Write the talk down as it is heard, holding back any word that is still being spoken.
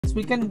nice.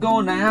 We can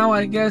go now,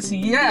 I guess.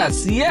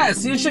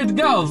 Yes, you should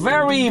go.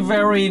 Very,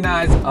 very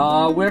nice.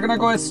 We're gonna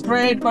go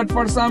straight, but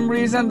for some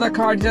reason the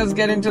car just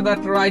get into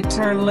that right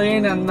turn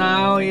lane and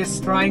now it's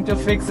trying to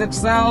fix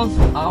itself.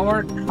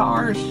 Our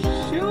car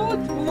should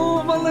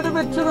move a little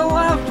bit to the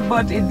left,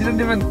 but it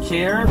didn't even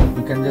care.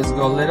 We can just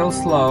go a little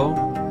slow.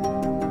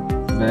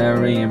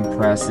 Very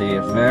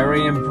impressive,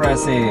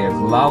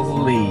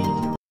 lovely.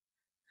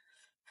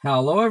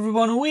 Hello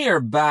everyone, we are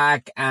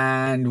back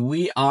and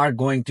we are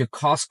going to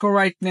Costco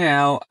right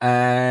now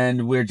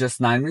and we're just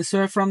 9 minutes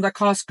away from the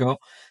Costco.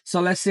 So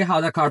let's see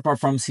how the car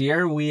performs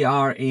here. We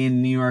are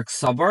in New York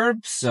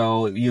suburbs,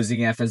 so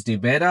using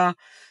FSD beta.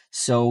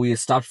 So we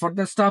stopped for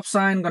the stop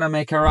sign, gonna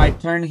make a right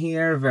turn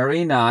here.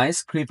 Very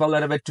nice. Creep a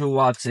little bit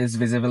towards its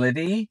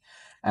visibility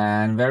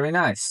and very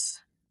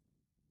nice.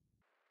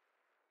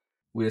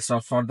 We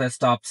stopped for the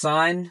stop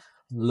sign,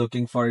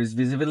 looking for its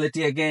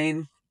visibility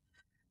again.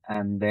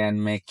 And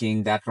then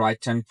making that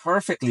right turn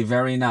perfectly.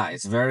 Very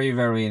nice. Very,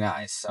 very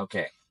nice.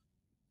 Okay.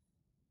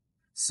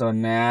 So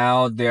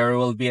now there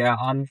will be an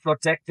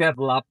unprotected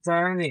left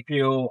turn. If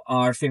you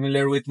are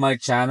familiar with my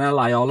channel,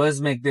 I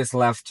always make this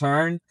left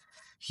turn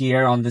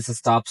here on this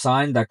stop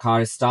sign. The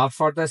car stops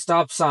for the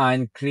stop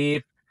sign,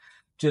 creep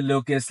to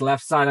look its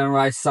left side and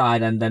right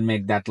side, and then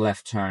make that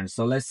left turn.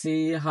 So let's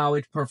see how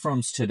it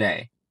performs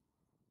today.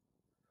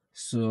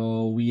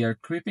 So we are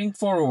creeping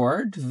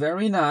forward.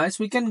 Very nice.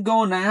 We can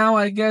go now,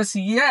 I guess.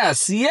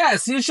 Yes,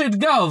 you should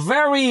go.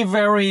 Very,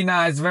 very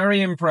nice.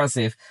 Very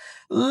impressive.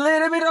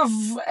 Little bit of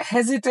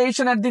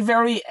hesitation at the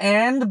very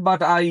end,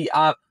 but I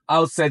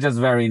would say just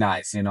very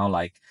nice,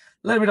 like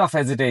a little bit of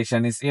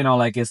hesitation. It's,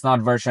 like it's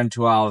not version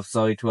 12,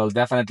 so it will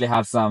definitely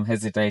have some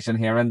hesitation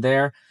here and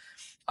there.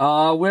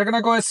 We're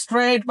gonna go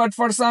straight, but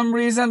for some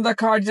reason the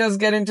car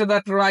just get into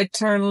that right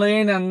turn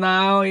lane and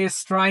now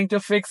it's trying to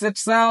fix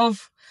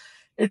itself.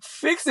 It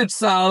fixed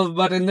itself,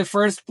 but in the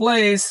first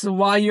place,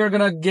 why you're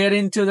gonna get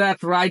into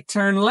that right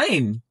turn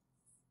lane?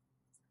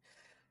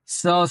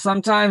 So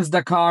sometimes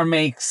the car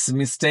makes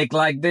mistake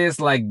like this,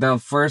 like the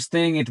first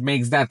thing, it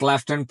makes that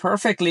left turn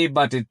perfectly,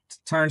 but it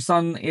turns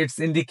on its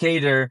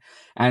indicator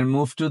and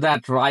move to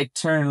that right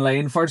turn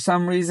lane for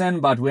some reason,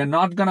 but we're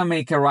not gonna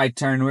make a right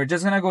turn. We're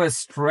just gonna go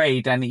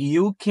straight. And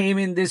you came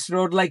in this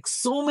road like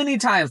so many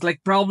times,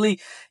 like probably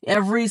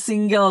every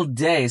single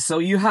day. So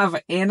you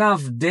have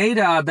enough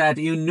data that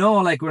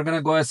like we're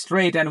gonna go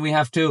straight and we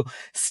have to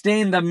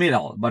stay in the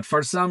middle. But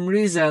for some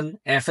reason,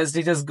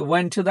 FSD just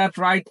went to that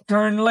right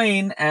turn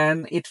lane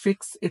and it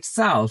fixed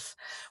itself,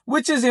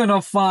 which is,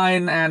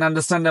 fine and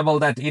understandable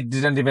that it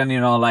didn't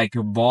even, like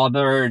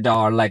bothered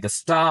or like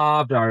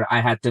stopped or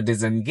I had to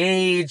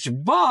disengage.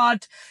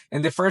 But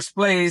in the first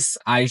place,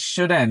 I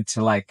shouldn't,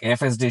 like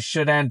FSD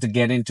shouldn't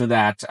get into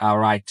that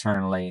right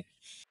turn lane.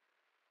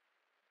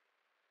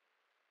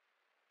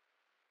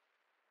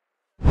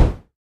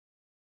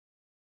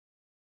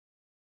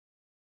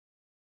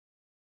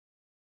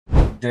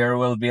 There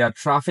will be a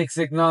traffic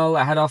signal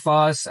ahead of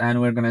us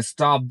and we're going to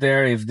stop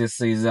there if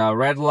this is a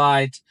red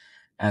light.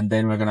 And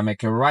then we're going to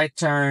make a right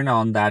turn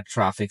on that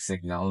traffic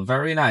signal.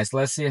 Very nice.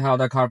 Let's see how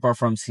the car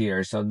performs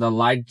here. So the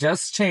light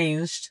just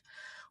changed.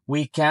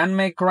 We can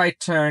make right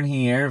turn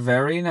here.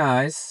 Very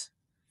nice.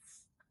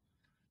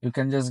 You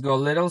can just go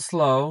a little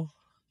slow.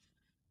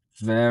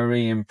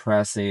 Very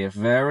impressive.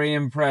 Very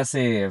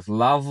impressive.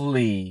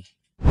 Lovely.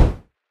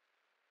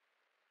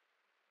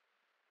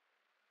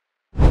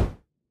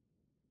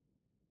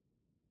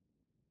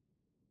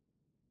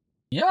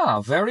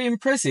 Yeah, very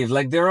impressive.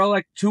 Like there are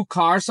like two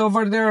cars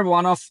over there.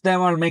 One of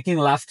them are making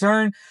left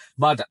turn,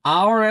 but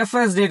our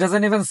FSD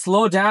doesn't even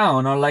slow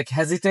down or like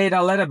hesitate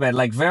a little bit.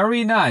 Like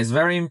very nice,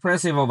 very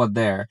impressive over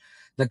there.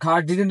 The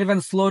car didn't even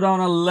slow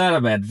down a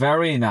little bit.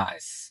 Very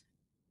nice.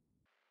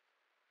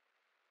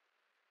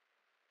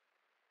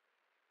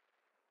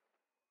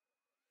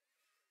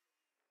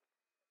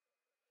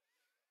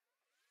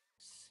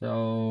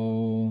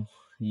 So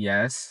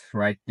yes,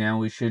 right now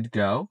we should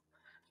go.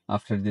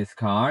 After this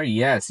car,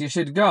 yes, you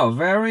should go.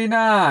 Very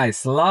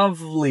nice.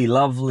 Lovely,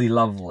 lovely,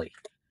 lovely.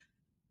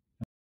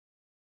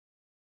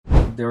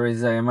 There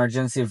is an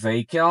emergency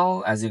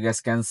vehicle, as you guys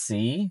can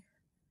see.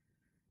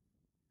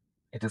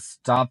 It has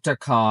stopped a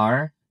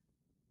car.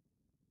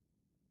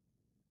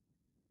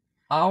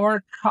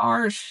 Our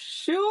car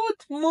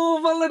should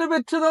move a little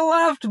bit to the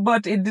left,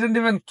 but it didn't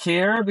even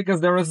care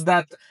because there was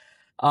that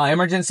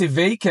emergency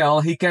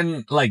vehicle. He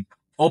can, like,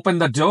 open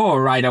the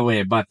door right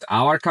away, but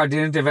our car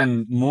didn't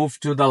even move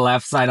to the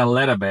left side a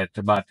little bit.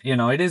 But,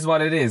 it is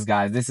what it is,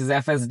 guys. This is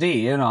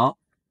FSD,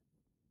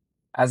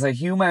 As a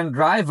human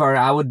driver,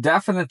 I would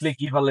definitely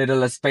give a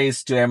little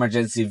space to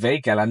emergency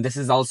vehicle. And this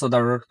is also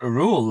the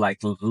rule, like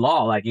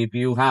law. Like if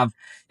you have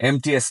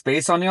empty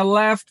space on your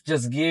left,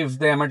 just give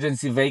the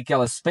emergency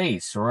vehicle a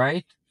space,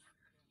 right?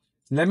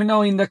 Let me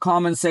know in the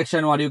comment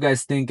section what you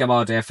guys think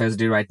about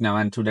FSD right now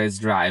and today's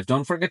drive.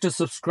 Don't forget to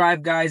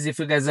subscribe, guys, if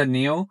you guys are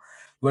new.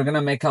 We're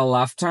gonna make a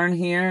left turn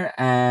here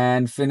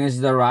and finish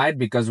the ride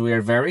because we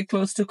are very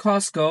close to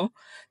Costco,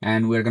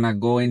 and we're gonna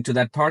go into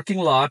that parking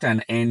lot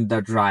and end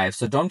the drive.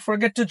 So don't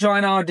forget to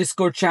join our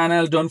Discord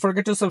channel. Don't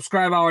forget to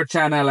subscribe our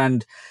channel,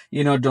 and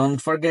don't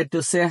forget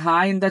to say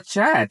hi in the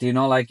chat.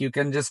 Like you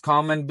can just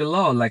comment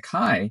below like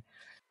hi.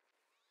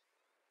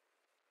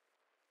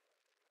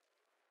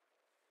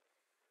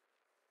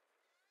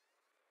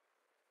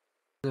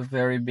 A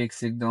very big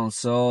signal.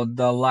 So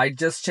the light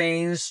just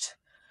changed.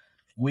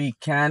 We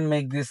can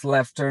make this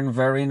left turn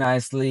very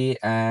nicely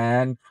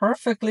and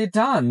perfectly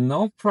done.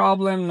 No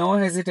problem, no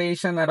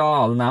hesitation at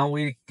all. Now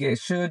we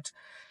should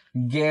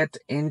get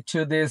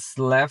into this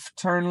left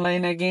turn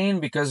lane again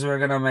because we're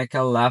gonna make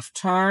a left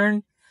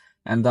turn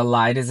and the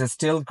light is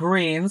still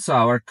green, so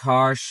our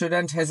car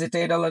shouldn't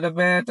hesitate a little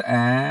bit,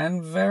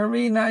 and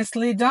very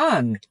nicely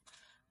done.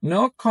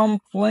 No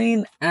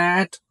complaint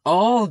at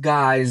all,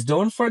 guys.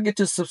 Don't forget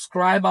to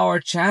subscribe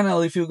our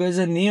channel if you guys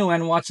are new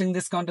and watching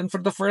this content for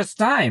the first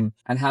time.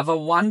 And have a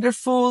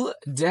wonderful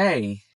day.